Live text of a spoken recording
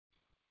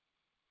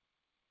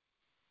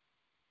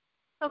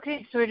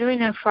Okay, so we're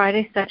doing a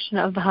Friday section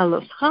of the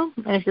Haloscha,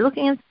 and if you're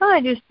looking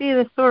inside, you see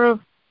this sort of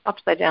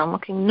upside-down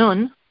looking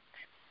nun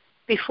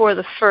before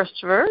the first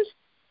verse,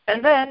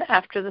 and then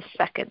after the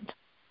second.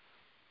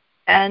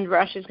 And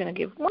Rashi is going to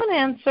give one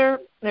answer.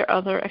 There are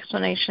other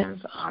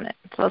explanations on it.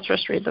 So let's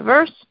just read the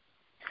verse.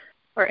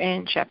 We're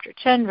in chapter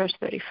 10, verse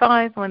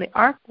 35. When the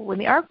ark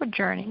would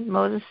journey,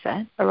 Moses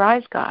said,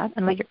 "Arise, God,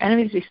 and let your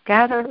enemies be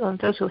scattered, and let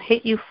those who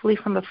hate you flee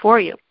from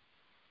before you."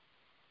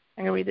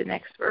 I'm going to read the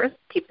next verse.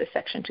 Keep this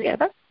section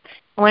together.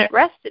 And when it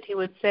rested, he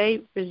would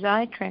say,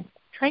 "Reside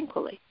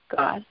tranquilly,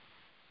 God,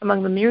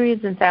 among the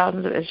myriads and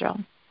thousands of Israel."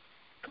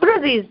 What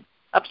are these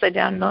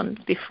upside-down nuns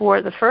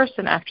before the first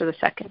and after the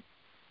second?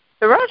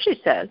 So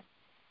Rashi says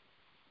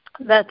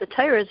that the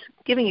Torah is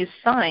giving you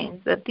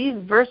signs that these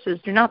verses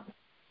do not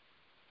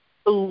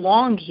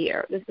belong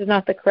here. This is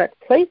not the correct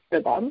place for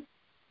them.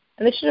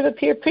 And they should have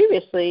appeared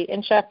previously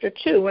in chapter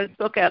 2 when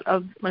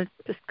it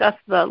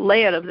discussed the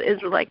layout of the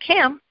Israelite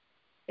camp.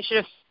 It should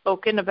have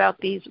spoken about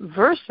these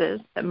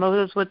verses that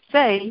Moses would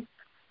say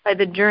by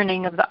the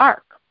journeying of the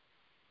ark.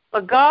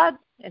 But God,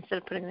 instead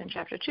of putting it in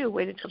chapter 2,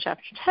 waited until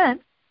chapter 10,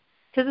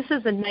 because this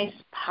is a nice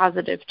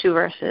positive 2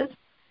 verses.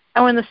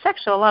 And we're in the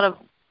section, a lot of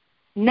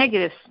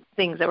negative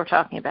things that we're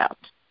talking about.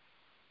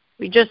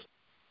 We just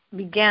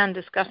began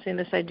discussing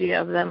this idea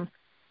of them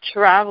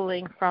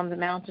traveling from the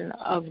mountain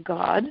of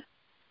God,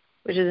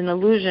 which is an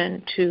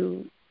allusion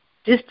to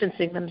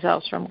distancing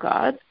themselves from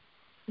God.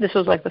 This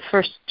was like the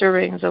first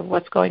stirrings of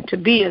what's going to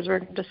be, as we're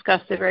going to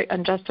discuss the very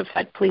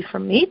unjustified plea for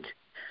meat.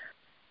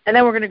 And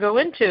then we're going to go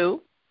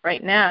into,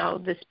 right now,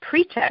 this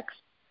pretext,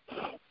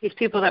 these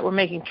people that were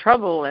making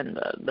trouble and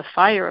the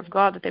fire of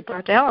God that they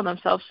brought down on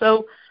themselves.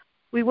 So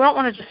we won't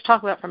want to just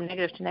talk about from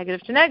negative to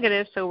negative to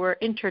negative, so we're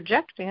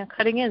interjecting and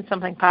cutting in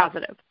something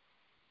positive.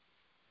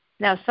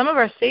 Now, some of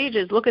our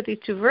sages look at these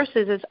 2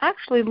 verses as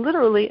actually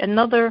literally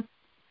another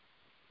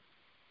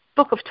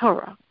book of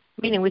Torah,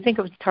 meaning we think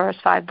of Torah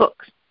as 5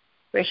 books.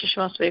 But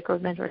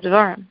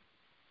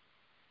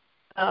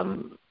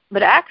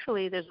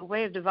actually, there's a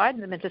way of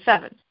dividing them into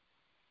 7,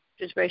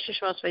 which is Bereishis,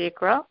 Shemos,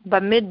 Vayikra,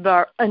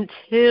 Bamidbar,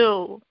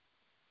 until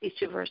these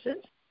 2 verses.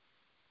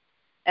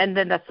 And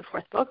then that's the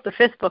 4th book. The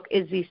 5th book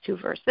is these 2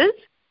 verses.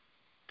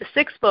 The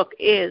 6th book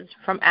is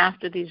from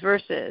after these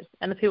verses,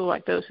 and the people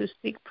like those who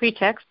speak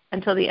pretext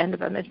until the end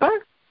of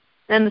Bamidbar.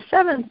 And the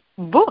 7th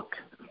book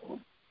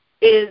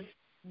is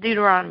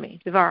Deuteronomy,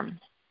 Devarim.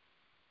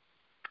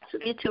 So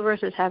these 2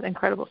 verses have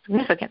incredible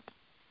significance.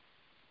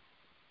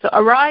 So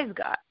arise,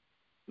 God,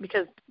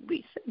 because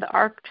the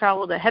ark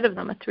traveled ahead of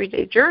them a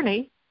 3-day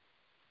journey.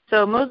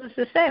 So Moses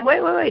is saying,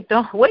 wait,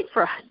 don't wait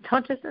for us.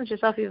 Don't distance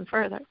yourself even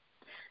further.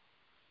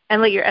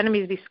 And let your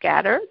enemies be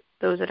scattered,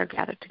 those that are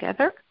gathered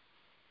together.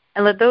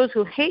 And let those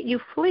who hate you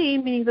flee,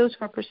 meaning those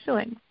who are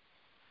pursuing.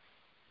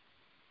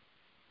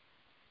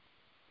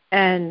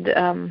 And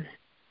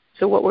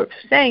so what we're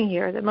saying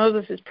here, that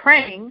Moses is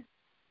praying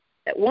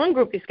that one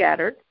group be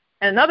scattered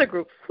and another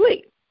group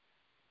flee.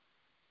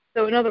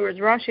 So in other words,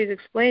 Rashi is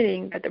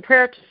explaining that the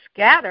prayer to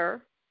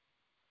scatter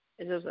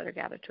is those that are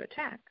gathered to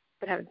attack,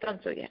 but haven't done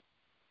so yet.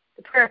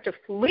 The prayer to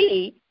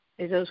flee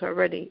is those who are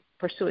already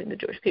pursuing the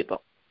Jewish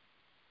people.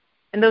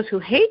 And those who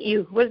hate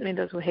you, what does it mean,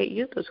 those who hate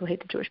you? Those who hate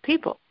the Jewish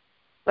people.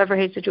 Whoever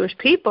hates the Jewish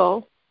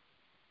people,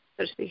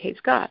 so to speak, hates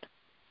God.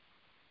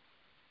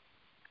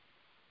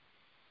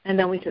 And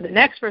then we said the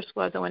next verse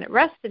was, and when it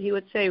rested, he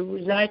would say,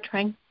 reside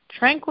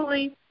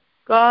tranquilly,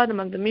 God,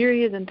 among the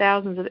myriads and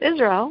thousands of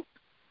Israel.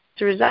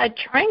 To reside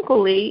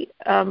tranquilly,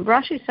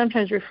 Rashi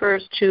sometimes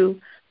refers to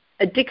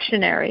a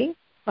dictionary,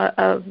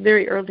 a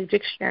very early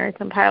dictionary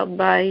compiled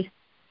by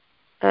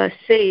a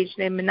sage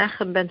named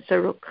Menachem ben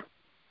Saruk.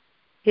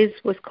 His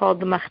was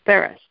called the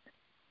Machperes,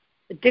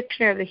 the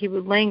dictionary of the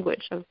Hebrew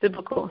language, of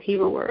biblical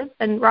Hebrew words,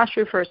 and Rashi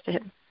refers to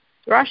him.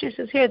 So Rashi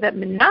says here that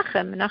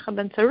Menachem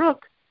ben Saruk,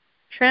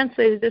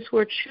 translated this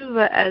word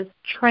tshuva as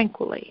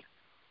tranquilly.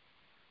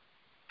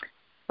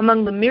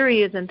 Among the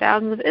myriads and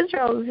thousands of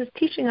Israel, this is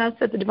teaching us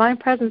that the divine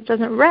presence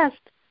doesn't rest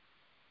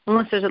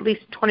unless there's at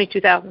least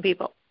 22,000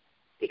 people,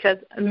 because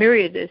a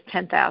myriad is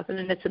 10,000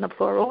 and it's in the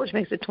plural, which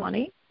makes it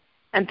 20,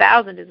 and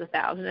 1,000 is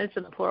 1,000 and it's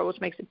in the plural,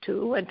 which makes it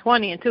 2, and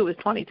 20 and 2 is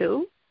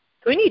 22.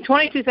 So we need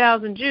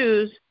 22,000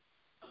 Jews,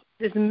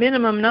 this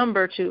minimum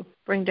number, to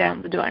bring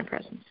down the divine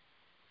presence.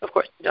 Of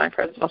course, the divine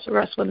presence also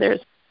rests when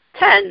there's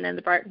 10, and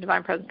the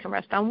divine presence can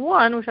rest on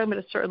 1. We're talking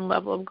about a certain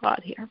level of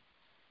God here.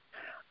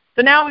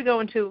 So now we go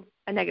into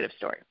a negative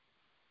story.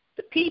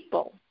 The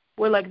people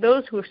were like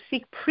those who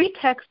seek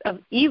pretext of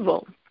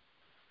evil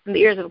in the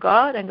ears of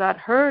God, and God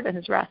heard, and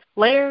his wrath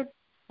flared,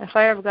 and the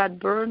fire of God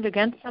burned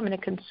against them, and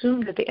it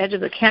consumed at the edge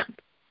of the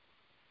camp.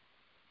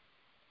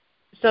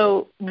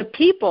 So the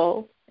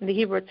people, in the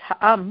Hebrew it's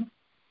ha'am,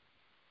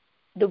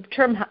 the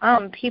term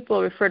ha'am,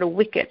 people, refer to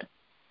wicked.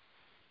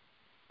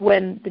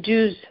 When the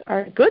Jews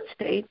are in a good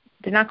state,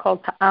 they're not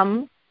called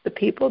ha'am, the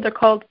people, they're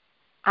called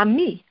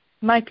ami,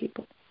 my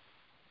people.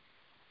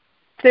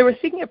 They were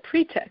seeking a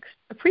pretext.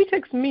 A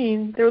pretext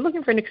means they were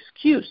looking for an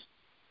excuse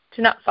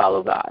to not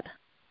follow God.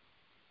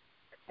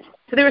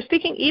 So they were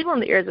speaking evil in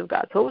the ears of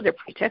God. So what was their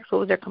pretext? What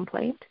was their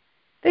complaint?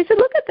 They said,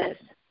 look at this.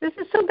 This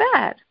is so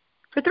bad.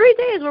 For 3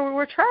 days when we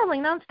were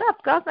traveling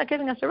nonstop, God's not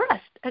giving us a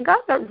rest. And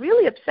God got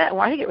really upset.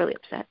 Why did he get really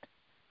upset?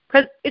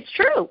 Because it's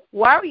true.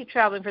 Why were you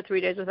traveling for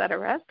 3 days without a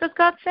rest? Because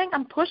God's saying,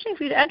 I'm pushing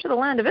for you to enter the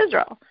land of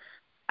Israel.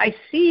 I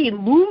see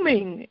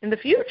looming in the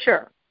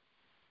future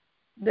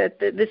that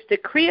this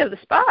decree of the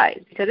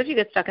spies, because if you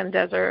get stuck in the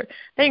desert,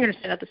 then you're going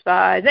to send out the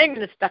spies, then you're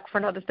going to be stuck for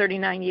another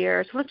 39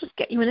 years. So let's just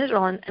get you in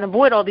Israel and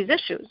avoid all these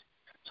issues.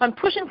 So I'm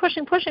pushing for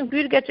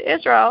you to get to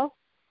Israel,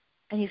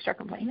 and you start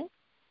complaining.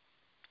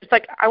 It's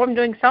like I'm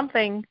doing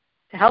something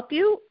to help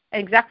you,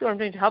 and exactly what I'm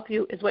doing to help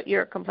you is what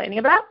you're complaining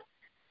about.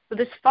 So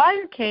this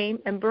fire came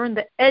and burned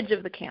the edge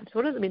of the camp. So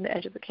what does it mean, the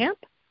edge of the camp?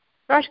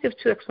 Rashi gives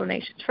 2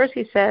 explanations. First,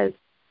 he says,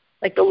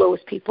 like the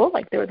lowest people,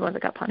 like they were the ones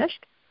that got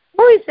punished.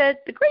 Or he said,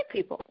 the great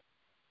people.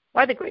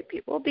 Why the great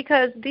people?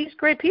 Because these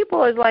great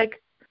people is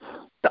like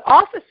the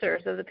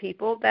officers of the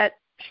people that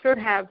should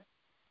have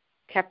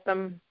kept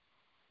them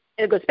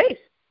in a good space.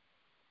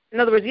 In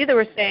other words, either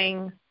we're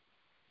saying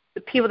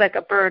the people that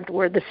got burned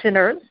were the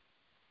sinners,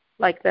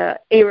 like the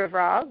Erev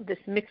Rav, this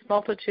mixed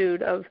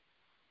multitude of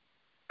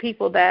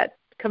people that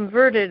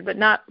converted but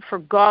not for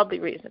godly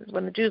reasons.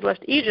 When the Jews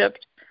left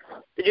Egypt,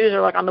 the Jews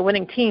are like on the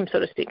winning team, so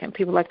to speak, and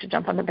people like to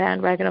jump on the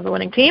bandwagon of the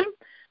winning team.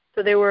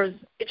 So there were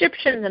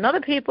Egyptians and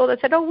other people that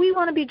said, oh, we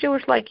want to be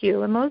Jewish like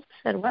you. And Moses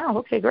said, wow,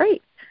 okay,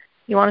 great.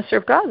 You want to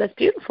serve God? That's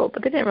beautiful.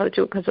 But they didn't really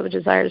do it because of a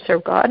desire to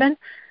serve God. And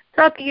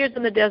throughout the years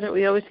in the desert,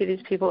 we always see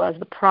these people as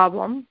the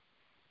problem.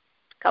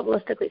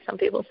 Kabbalistically, some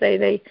people say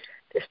there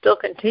still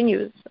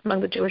continues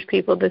among the Jewish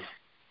people this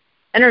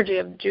energy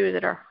of the Jews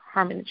that are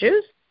harming the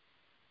Jews.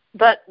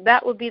 But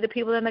that would be the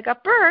people then that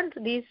got burned,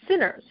 these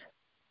sinners.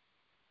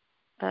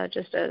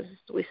 Just as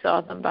we saw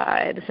them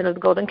by the sin of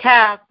the golden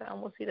calf,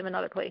 and we'll see them in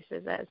other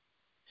places as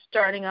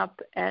starting up,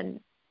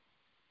 and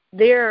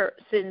their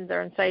sins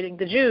are inciting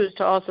the Jews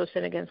to also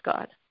sin against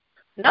God.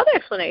 Another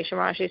explanation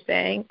Rashi is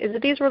saying is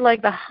that these were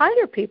like the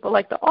higher people,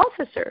 like the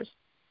officers,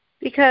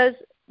 because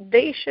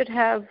they should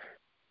have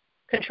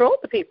controlled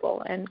the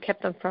people and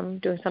kept them from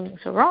doing something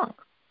so wrong.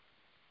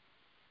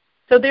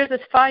 So there's this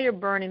fire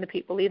burning the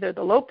people, either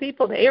the low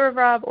people, the Erev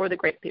Rav, or the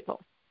great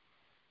people.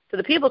 So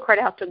the people cried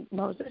out to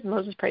Moses.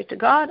 Moses prayed to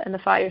God, and the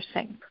fire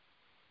sank.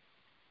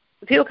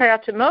 The people cried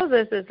out to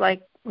Moses is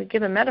like, we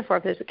give a metaphor.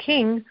 If there's a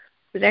king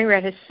who's angry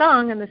at his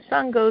son, and the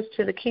son goes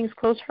to the king's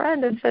close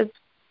friend and says,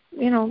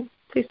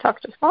 please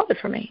talk to his father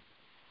for me.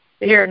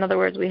 So here, in other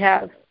words, we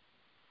have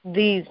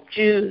these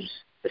Jews,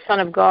 the Son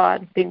of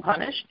God, being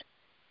punished.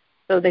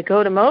 So they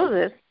go to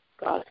Moses,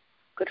 God's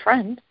good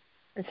friend,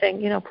 and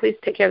saying, please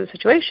take care of the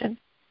situation.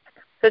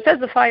 So it says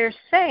the fire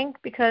sank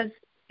because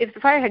if the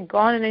fire had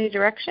gone in any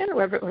direction,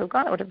 wherever it would have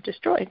gone, it would have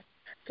destroyed.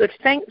 So it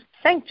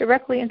sank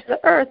directly into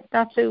the earth,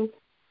 not to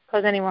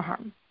cause any more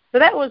harm. So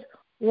that was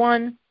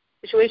one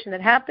situation that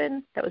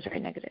happened that was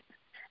very negative.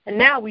 And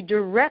now we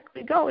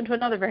directly go into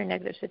another very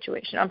negative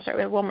situation.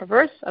 We have one more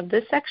verse of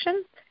this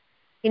section.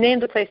 He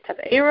named the place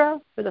Tav'era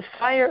for the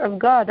fire of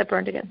God that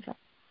burned against them.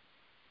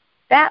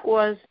 That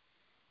was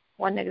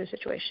one negative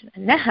situation.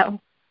 And now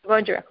we're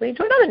going directly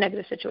into another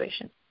negative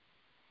situation.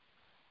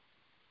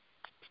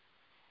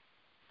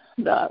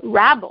 The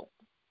rabble,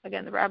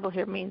 again, the rabble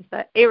here means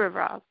the Erev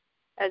Rav,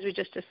 as we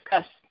just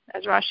discussed.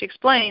 As Rashi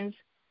explains,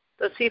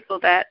 those people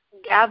that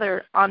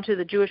gathered onto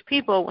the Jewish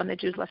people when the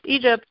Jews left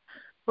Egypt,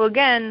 who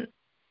again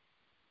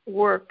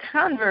were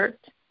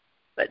converts,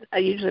 but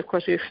usually, of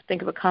course, we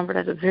think of a convert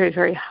as a very,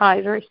 very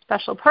high, very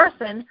special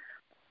person,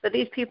 but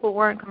these people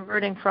weren't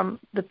converting from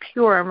the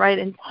pure and right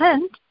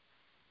intent,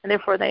 and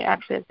therefore they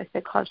actually, as I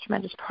say, caused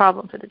tremendous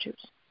problem for the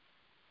Jews.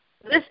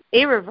 This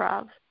Erev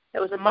Rav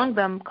that was among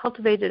them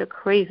cultivated a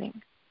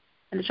craving.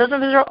 And the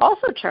children of Israel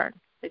also turned.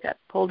 They got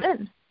pulled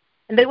in.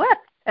 And they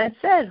wept and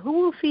said, who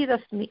will feed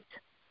us meat?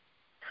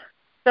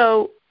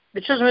 So the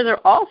children of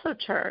Israel also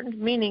turned,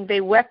 meaning they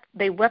wept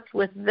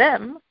with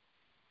them,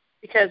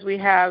 because we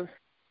have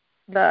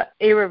the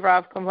Erev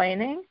Rav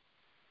complaining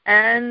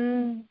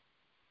and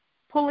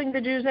pulling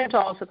the Jews in to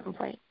also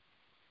complain.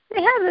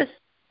 They have this,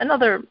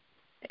 another,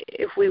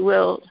 if we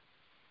will,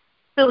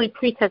 silly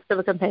pretext of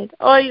a complaint.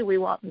 Oh, we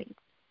want meat.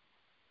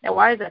 Now,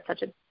 why is that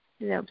such a,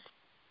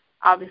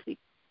 obviously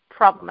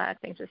problematic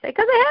thing to say?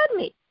 Because they had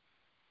meat.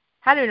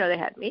 How do you know they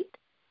had meat?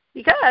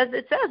 Because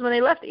it says when they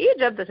left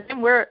Egypt, the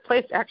same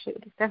place, actually,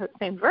 the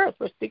same verse,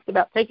 which speaks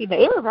about taking the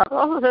Erev Rav,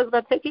 also says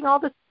about taking all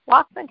the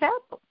flocks and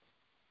cattle.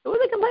 So what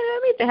are they complaining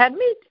about meat? They had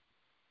meat.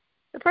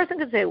 The person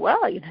could say,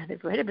 well,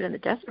 they've already been in the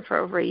desert for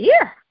over a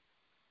year.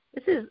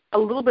 This is a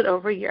little bit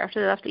over a year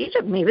after they left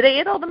Egypt. Maybe they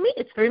ate all the meat.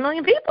 It's 3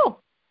 million people.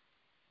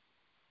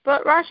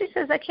 But Rashi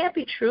says that can't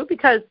be true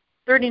because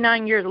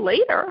 39 years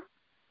later,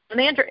 when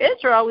they enter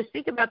Israel, we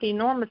speak about the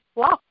enormous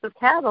flocks of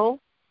cattle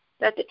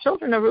that the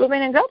children of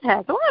Reuben and Gad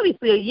had. So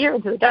obviously a year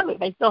into the desert,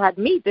 they still had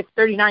meat. If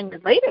 39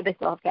 years later, they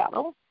still have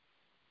cattle.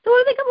 So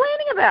what are they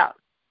complaining about?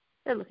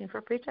 They're looking for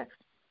a pretext.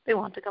 They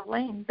want to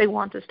complain. They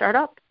want to start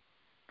up.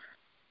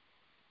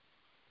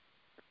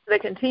 They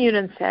continued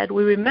and said,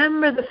 we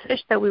remember the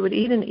fish that we would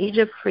eat in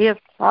Egypt free of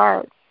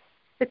charge.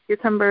 the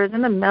cucumbers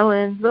and the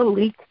melons, the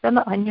leeks and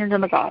the onions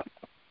and the garlic.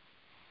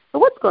 So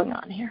what's going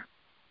on here?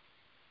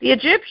 The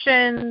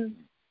Egyptians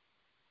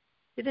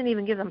didn't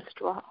even give them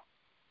straw,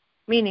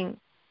 meaning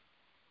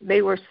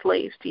they were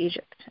slaves to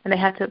Egypt, and they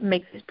had to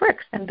make these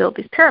bricks and build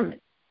these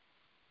pyramids.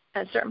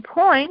 At a certain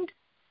point,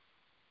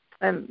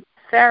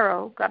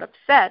 Pharaoh got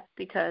upset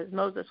because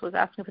Moses was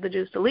asking for the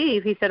Jews to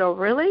leave. He said, oh,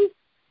 really?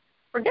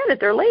 Forget it.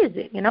 They're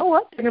lazy. You know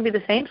what? They're going to be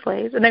the same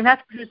slaves, and they have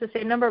to produce the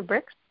same number of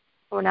bricks.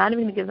 So we're not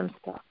even going to give them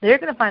straw. They're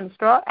going to find the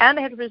straw, and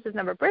they have to produce this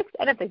number of bricks,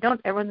 and if they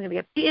don't, everyone's going to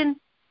get beaten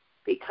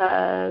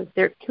because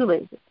they're too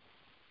lazy.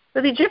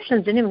 So the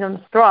Egyptians didn't even give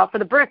them straw for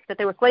the bricks that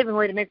they were slaving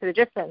away to make for the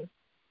Egyptians,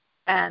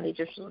 and the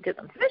Egyptians would give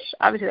them fish.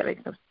 Obviously, that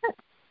makes no sense.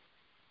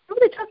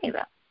 What are they talking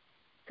about?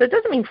 So it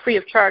doesn't mean free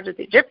of charge that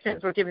the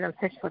Egyptians were giving them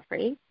fish for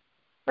free.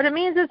 What it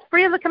means is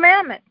free of the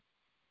commandment.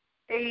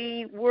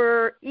 They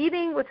were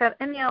eating without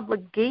any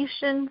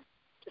obligation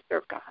to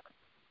serve God.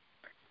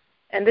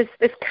 And this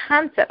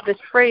concept, this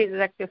phrase is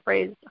actually a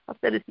phrase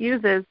that it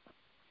uses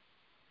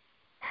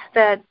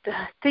that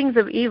things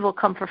of evil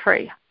come for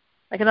free.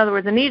 Like, in other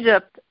words, in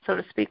Egypt, so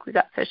to speak, we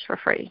got fish for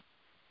free.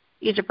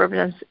 Egypt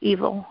represents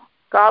evil.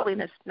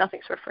 Godliness,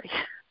 nothing's for free.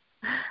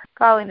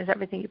 Godliness,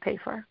 everything you pay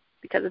for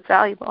because it's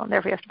valuable, and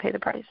therefore you have to pay the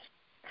price.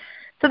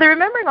 So they're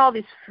remembering all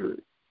these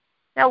foods.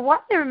 Now, why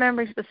are they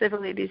remembering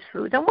specifically these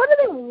foods? And what are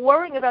they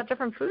worrying about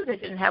different foods they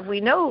didn't have?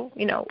 We know,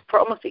 for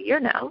almost a year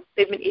now,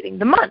 they've been eating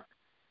the mun.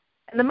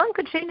 And the mun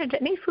could change into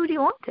any food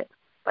you wanted,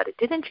 but it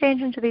didn't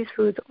change into these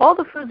foods. All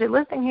the foods they're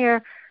listing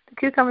here, the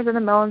cucumbers and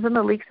the melons and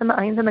the leeks and the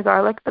onions and the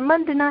garlic, the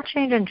mun did not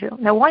change into.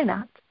 Now, why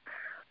not?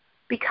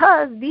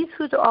 Because these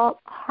foods are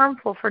all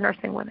harmful for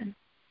nursing women.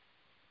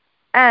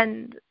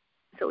 And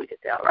so we could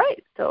say, all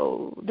right,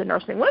 so the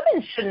nursing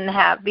women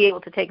shouldn't be able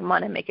to take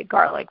mun and make it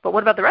garlic. But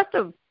what about the rest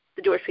of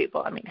the Jewish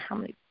people? I mean,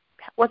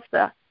 what's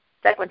the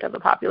segment of the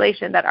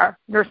population that are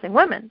nursing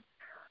women?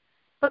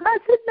 But God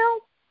said no,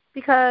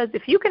 because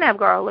if you can have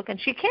garlic and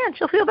she can't,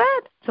 she'll feel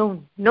bad.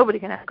 So nobody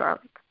can have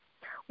garlic.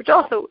 Which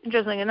also,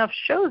 interestingly enough,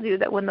 shows you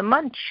that when the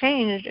mun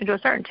changed into a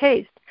certain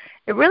taste,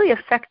 it really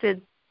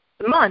affected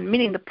the mun,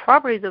 meaning the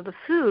properties of the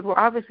food were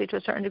obviously to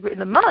a certain degree in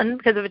the mun,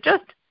 because if it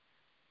just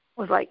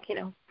was like,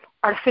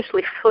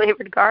 artificially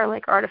flavored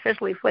garlic,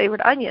 artificially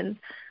flavored onions,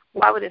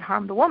 why would it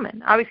harm the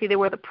woman? Obviously, there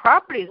were the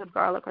properties of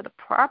garlic or the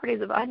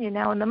properties of onion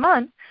now in the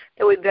mun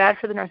that would be bad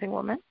for the nursing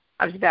woman,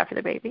 obviously bad for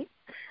the baby.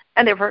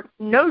 And therefore,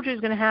 no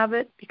Jew's going to have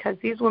it because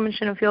these women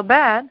shouldn't feel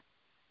bad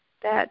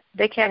that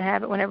they can't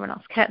have it when everyone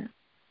else can.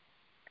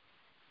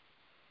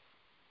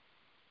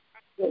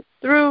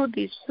 Through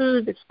these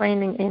foods,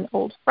 explaining in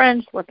Old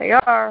French what they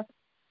are,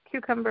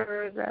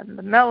 cucumbers and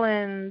the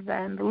melons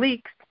and the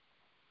leeks.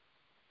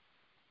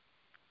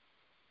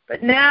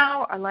 But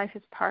now our life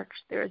is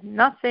parched. There is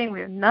nothing,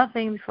 we have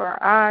nothing before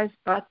our eyes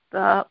but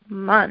the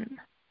mun.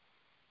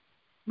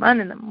 Mun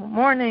in the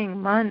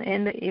morning, mun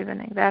in the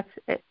evening. That's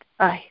it.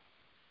 Aye.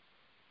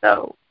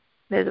 So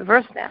there's a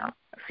verse now,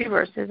 a few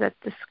verses that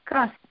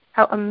discuss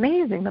how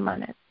amazing the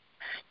mun is.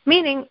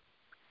 Meaning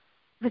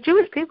the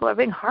Jewish people are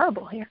being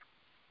horrible here.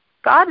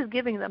 God is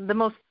giving them the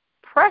most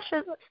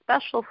precious,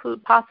 special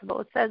food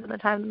possible. It says in the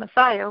time of the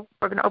Messiah,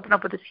 we're going to open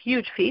up with this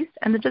huge feast,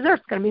 and the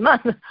dessert's going to be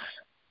mun.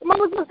 The mun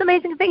was the most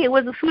amazing thing. It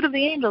was the food of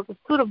the angels, the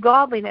food of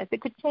godliness.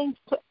 It could change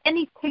to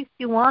any taste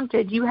you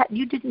wanted.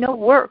 You did no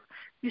work.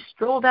 You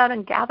strolled out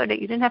and gathered it.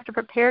 You didn't have to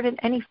prepare it in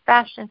any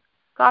fashion.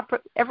 God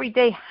every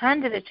day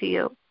handed it to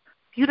you,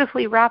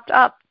 beautifully wrapped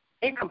up.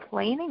 Are you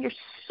complaining? You're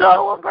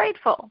so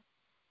ungrateful.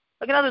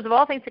 Like, in other words, of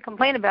all things to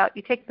complain about,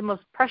 you take the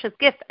most precious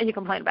gift and you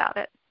complain about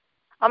it.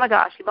 Oh, my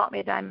gosh, he bought me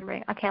a diamond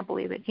ring. I can't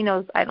believe it. He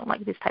knows I don't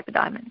like this type of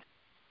diamond.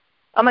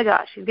 Oh, my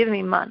gosh, he's giving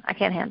me mun. I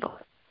can't handle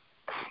it.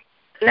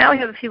 So now we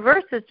have a few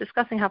verses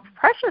discussing how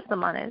precious the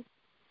mun is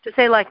to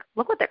say, like,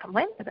 look what they're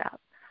complaining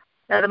about.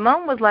 Now, the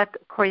mun was like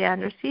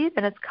coriander seed,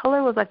 and its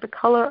color was like the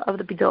color of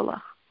the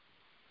bidolah.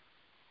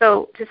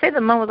 So to say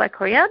the mun was like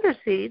coriander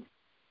seed,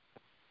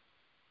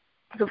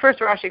 so first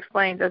Rashi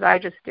explains, as I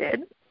just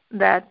did,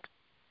 that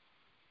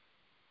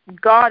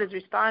God is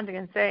responding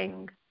and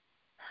saying,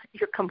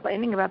 you're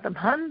complaining about the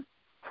mun?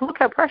 Look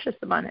how precious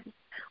the mun is.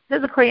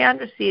 There's a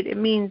coriander seed, it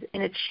means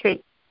in its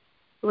shape.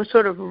 It was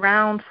sort of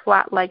round,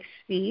 flat-like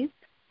seeds.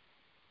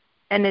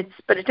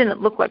 But it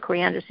didn't look like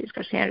coriander seeds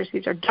because coriander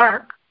seeds are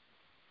dark.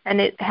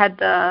 And it had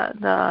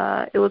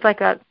it was like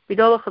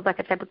bidolah was like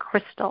a type of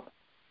crystal.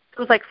 It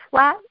was like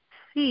flat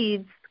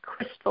seeds,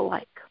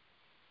 crystal-like.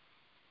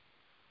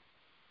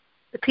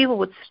 The people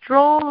would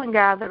stroll and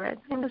gather it.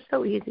 It was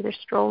so easy. They're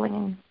strolling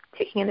and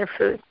taking in their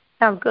food.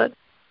 Sounds good.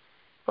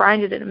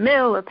 Grind it in a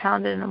mill or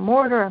pound it in a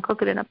mortar and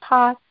cook it in a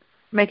pot.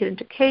 Make it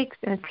into cakes,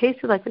 and it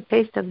tasted like the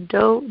taste of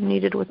dough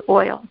kneaded with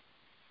oil.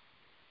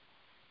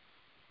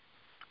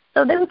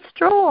 So they would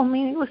stroll. I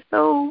mean,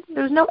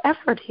 there was no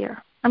effort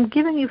here. I'm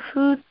giving you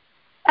food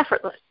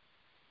effortless.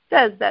 It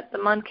says that the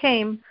mun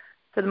came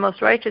for the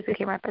most righteous. It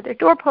came right by their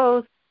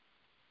doorposts,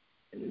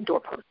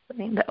 I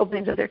mean, the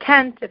openings of their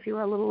tent. If you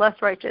were a little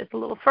less righteous, a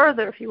little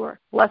further. If you were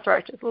less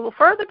righteous, a little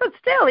further. But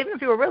still, even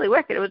if you were really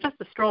wicked, it was just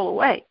a stroll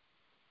away.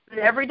 And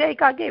every day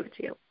God gave it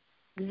to you,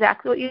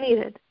 exactly what you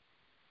needed.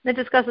 And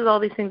it discusses all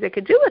these things they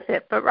could do with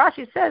it, but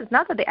Rashi says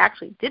not that they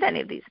actually did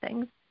any of these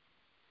things.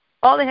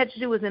 All they had to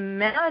do was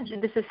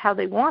imagine this is how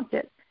they want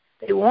it.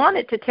 They want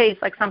it to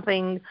taste like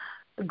something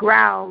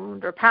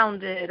ground or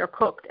pounded or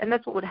cooked, and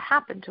that's what would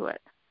happen to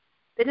it.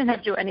 They didn't have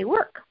to do any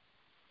work.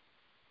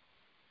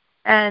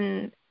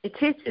 And it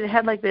tasted, it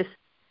had like this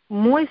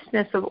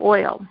moistness of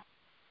oil.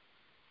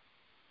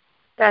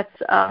 That's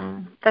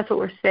what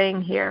we're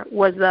saying here,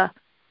 was the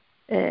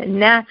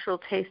natural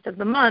taste of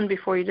the mun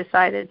before you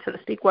decided, so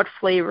to speak, what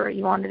flavor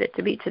you wanted it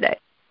to be today.